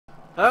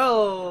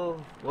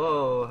Hello!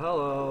 Whoa,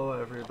 hello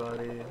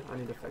everybody. I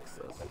need to fix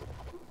this.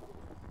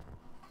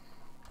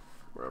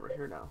 We're over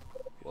here now.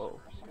 Whoa,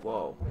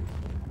 whoa,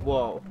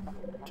 whoa.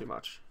 Too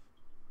much.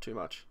 Too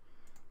much.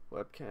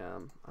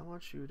 Webcam. I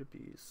want you to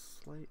be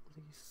slightly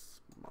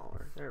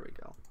smaller. There we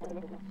go.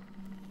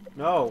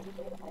 No!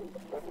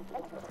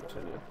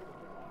 Continue.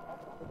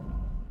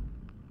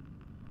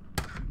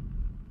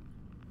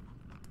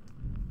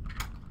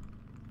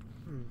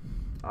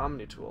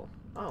 Omni tool.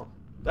 Oh,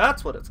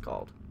 that's what it's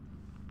called.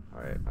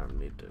 Alright, I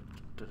need to.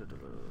 There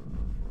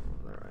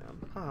I am.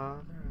 Haha,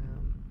 there I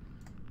am.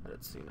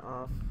 Edit scene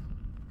off.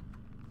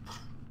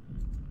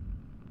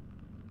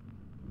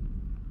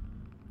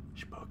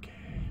 Spooky.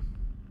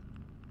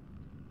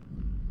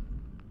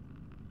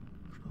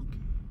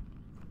 Spooky.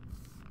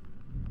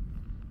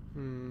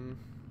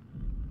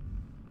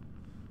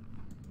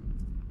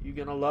 You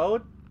gonna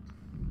load?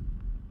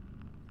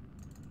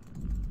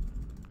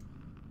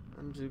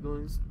 I'm just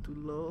going to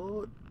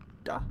load.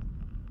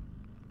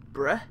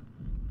 Bruh.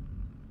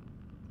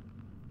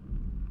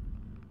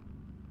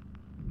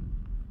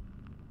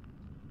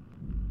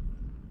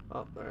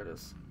 Oh, there it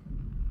is.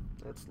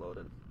 It's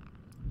loaded.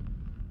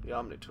 The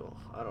Omni tool.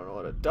 I don't know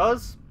what it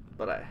does,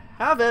 but I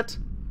have it.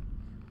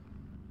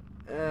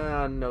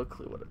 And no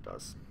clue what it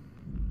does.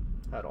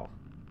 At all.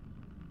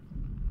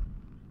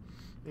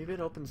 Maybe it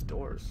opens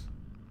doors.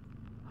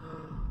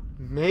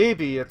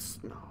 Maybe it's...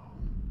 No.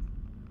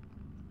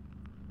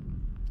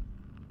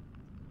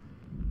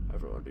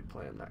 Everyone be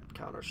playing that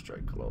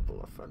Counter-Strike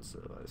Global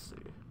Offensive, I see.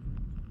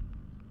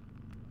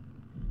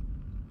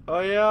 Oh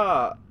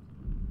yeah!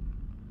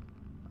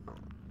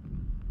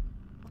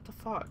 What the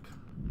fuck?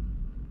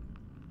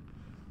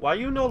 Why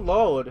you no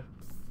load?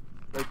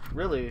 Like,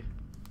 really?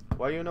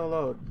 Why you no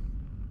load?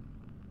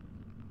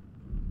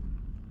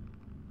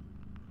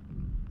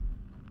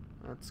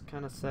 That's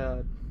kinda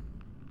sad.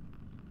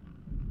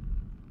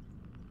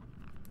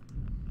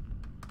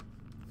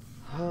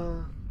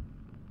 Huh.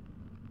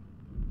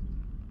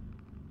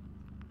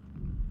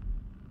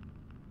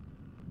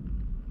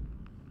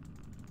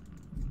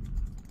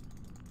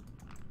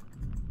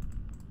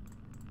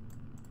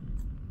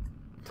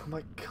 Oh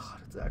my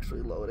god, it's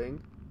actually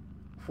loading.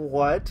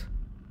 What?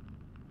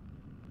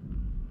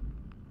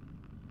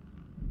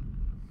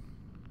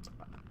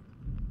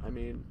 I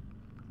mean,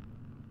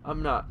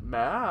 I'm not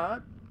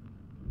mad,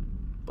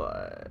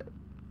 but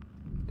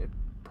it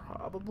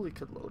probably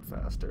could load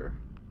faster.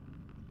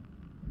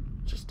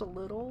 Just a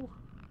little,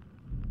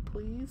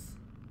 please?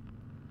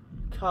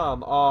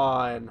 Come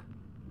on.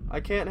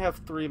 I can't have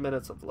 3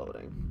 minutes of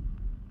loading.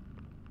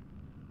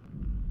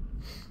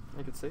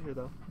 I could sit here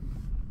though.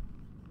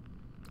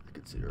 I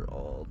could sit here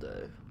all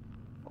day.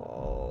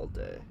 All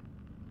day.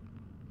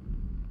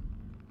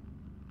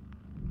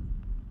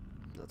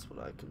 That's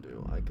what I can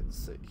do. I can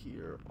sit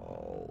here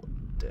all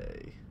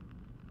day.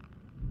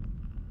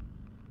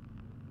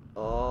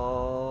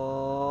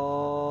 All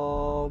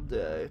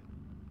day.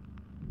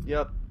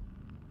 Yep.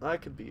 I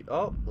could be.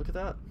 Oh, look at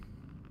that.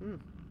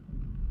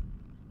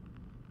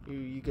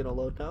 You gonna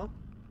load now?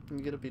 You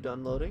gonna be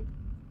done loading?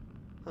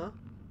 Huh?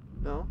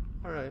 No?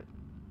 Alright.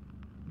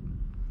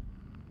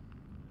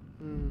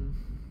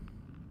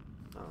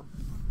 Oh.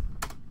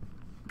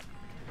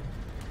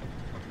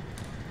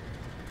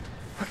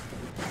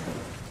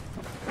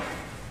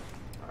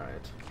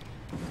 Alright.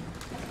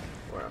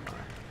 Where am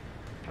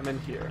I? I'm in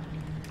here.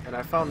 And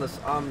I found this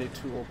Omni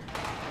tool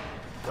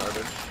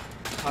garbage.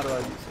 How do I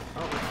use it?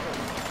 Oh, it's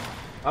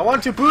good. I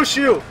want to push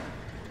you!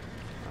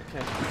 I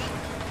can't push you.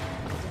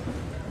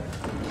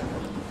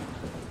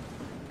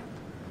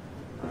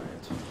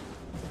 Alright.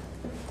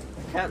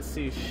 I can't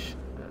see shit.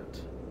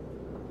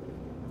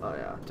 Oh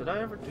yeah. Did I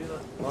ever do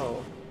that?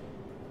 Whoa.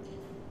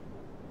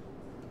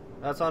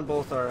 That's on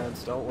both our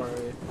ends, don't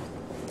worry.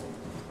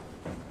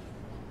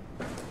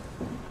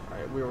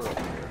 Alright, we were over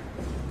here.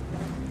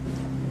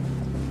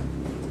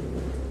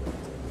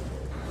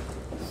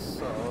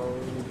 So,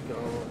 we need to go...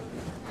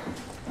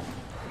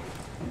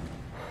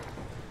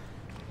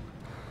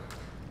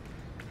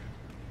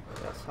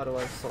 Yes, how do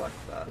I select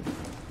that?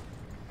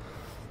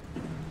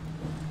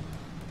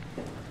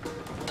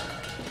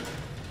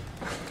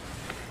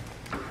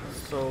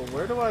 So,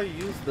 where do I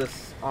use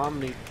this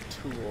Omni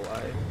tool?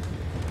 I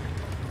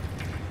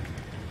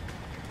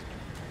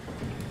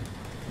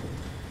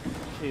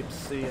keep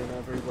seeing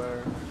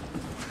everywhere.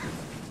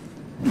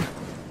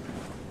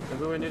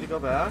 Maybe we need to go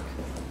back?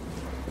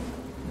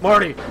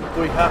 Marty,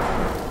 do we have...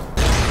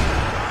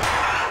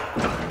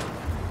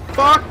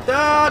 Fuck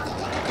that!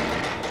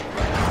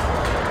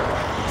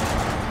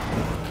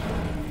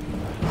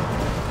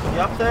 You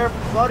up there,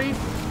 buddy?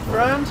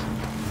 Friend?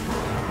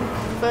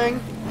 Thing?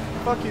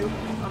 Fuck you.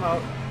 I'm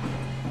out.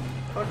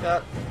 Fuck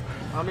that.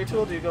 Omni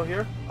tool, do you go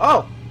here?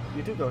 Oh!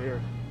 You do go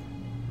here.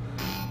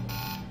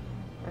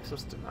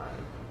 Access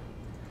denied.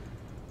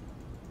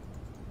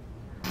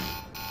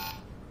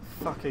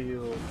 Fuck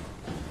you.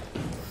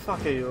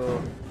 Fuck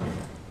you.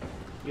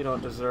 You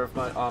don't deserve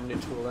my Omni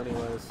tool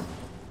anyways.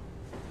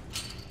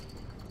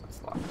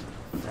 That's locked.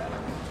 Damn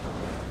it.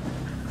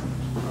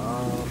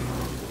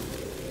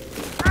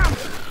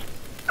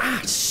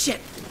 Ah, shit!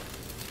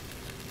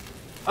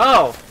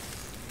 Oh!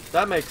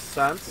 That makes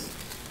sense.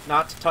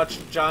 Not to touch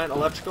the giant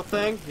electrical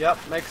thing? Yep,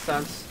 makes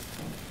sense.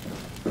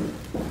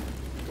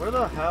 Where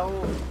the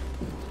hell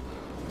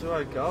do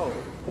I go?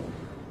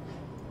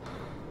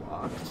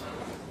 Locked.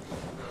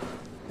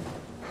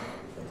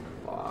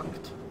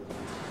 Locked.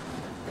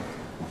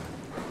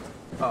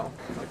 Oh,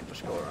 I can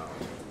just go around.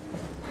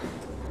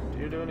 Do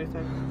you do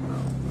anything? No.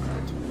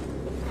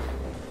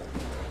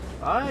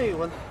 Alright.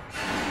 When...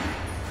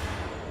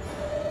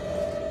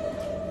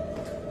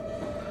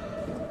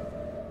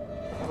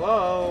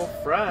 Hello,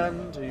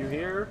 friend, are you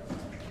here?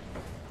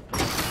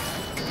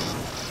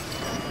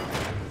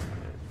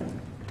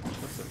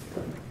 What's in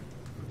here?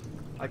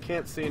 I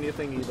can't see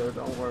anything either,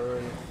 don't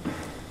worry.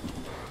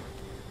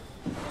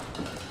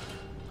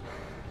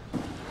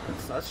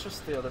 That's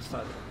just the other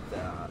side of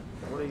that.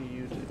 What do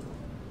you do?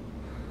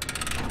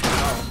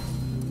 Oh,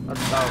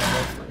 that's about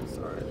those things,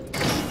 alright.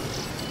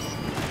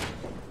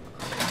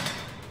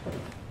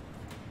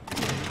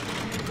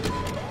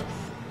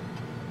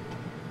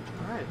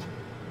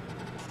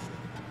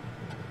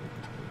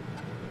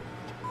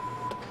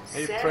 Are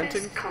you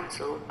printing?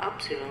 Console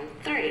Upsilon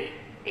 3,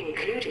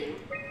 including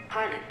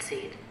pilot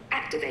seat,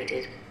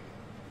 activated.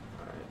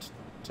 Alright,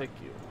 take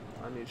you.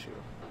 I need you.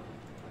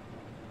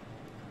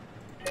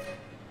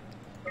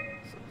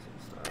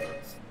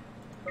 Status.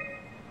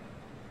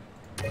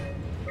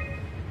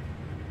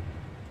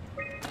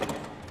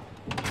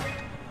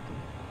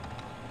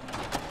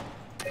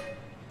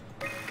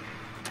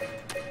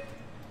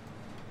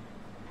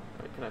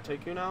 Alright, can I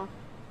take you now?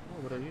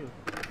 Oh, what are you?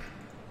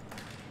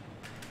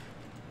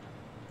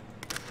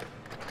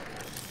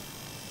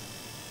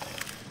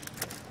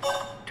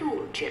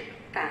 Tool chip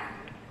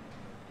found.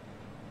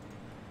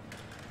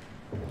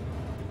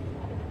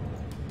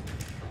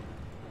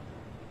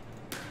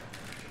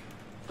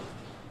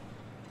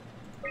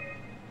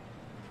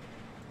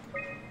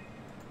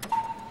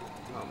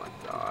 Oh my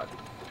god.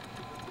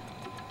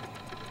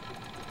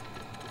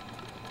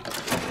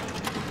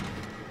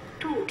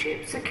 Tool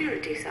chip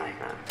security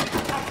cipher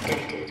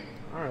updated.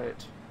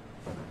 Alright.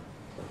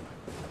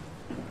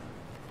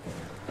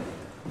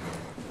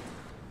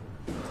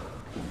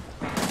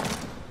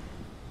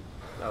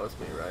 That was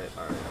me, right?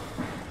 Alright.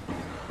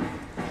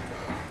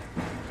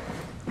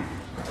 I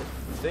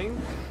think...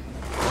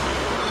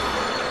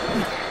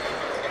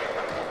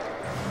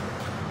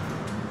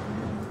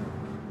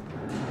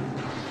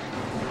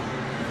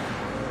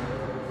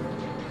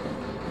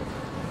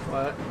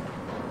 What?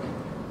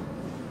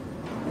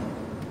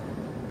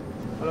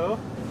 Hello?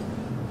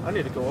 I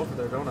need to go over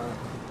there, don't I?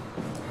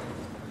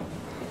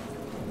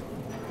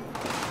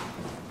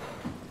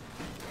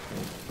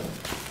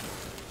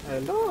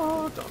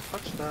 Hello? Don't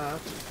touch that.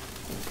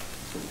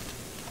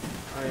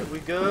 Alright, we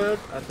good?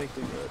 I think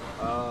we good.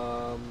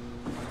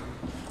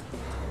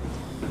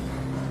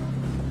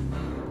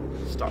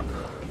 Start.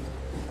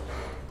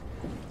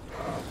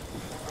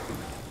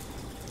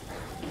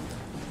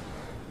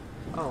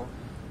 Oh.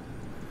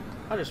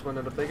 I just went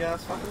in a big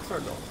ass fucking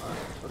circle. Alright,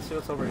 let's see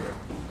what's over here.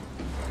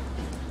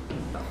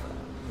 Nothing.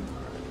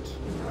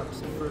 Alright.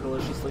 Absolutely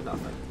deliciously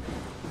nothing.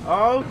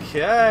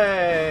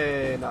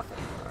 Okay! Nothing.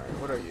 Alright,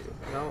 what are you?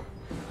 No.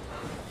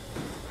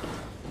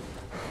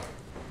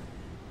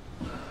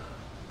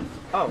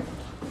 Oh.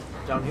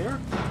 Down here?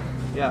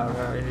 Yeah,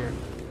 right here.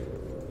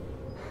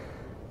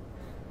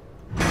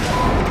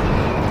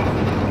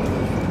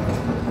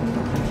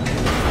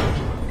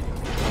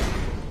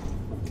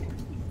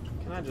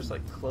 Can I just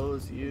like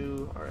close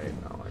you? Alright,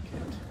 no, I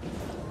can't.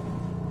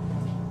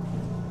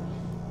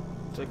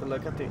 Take a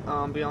look at the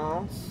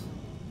ambiance.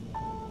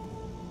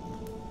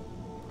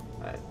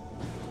 Alright.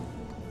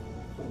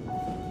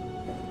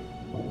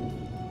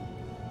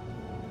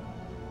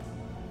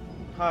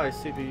 High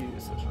CPU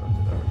usage.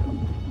 Okay, there we go.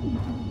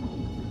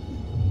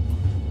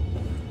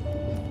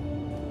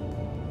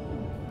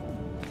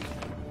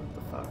 What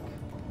the fuck?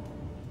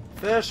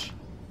 Fish!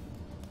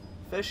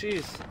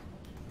 Fishies!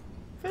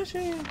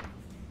 Fishy! Can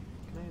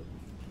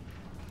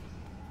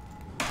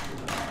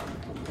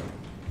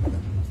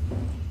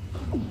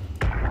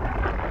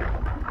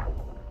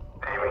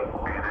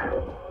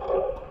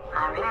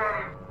I'm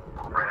here.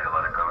 Ready to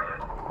let it go yet?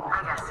 I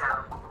guess so.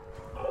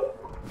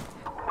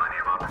 Plenty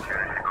of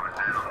opportunity to cruise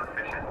in on the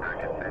fishes that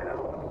get paid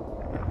out.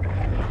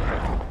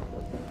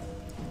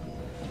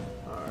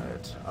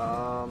 Alright,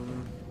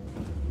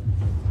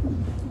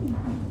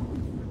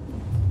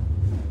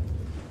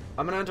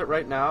 I'm gonna end it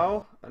right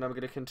now, and I'm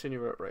gonna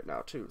continue it right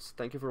now too. So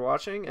thank you for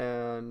watching,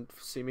 and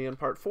see me in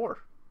part 4.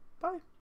 Bye.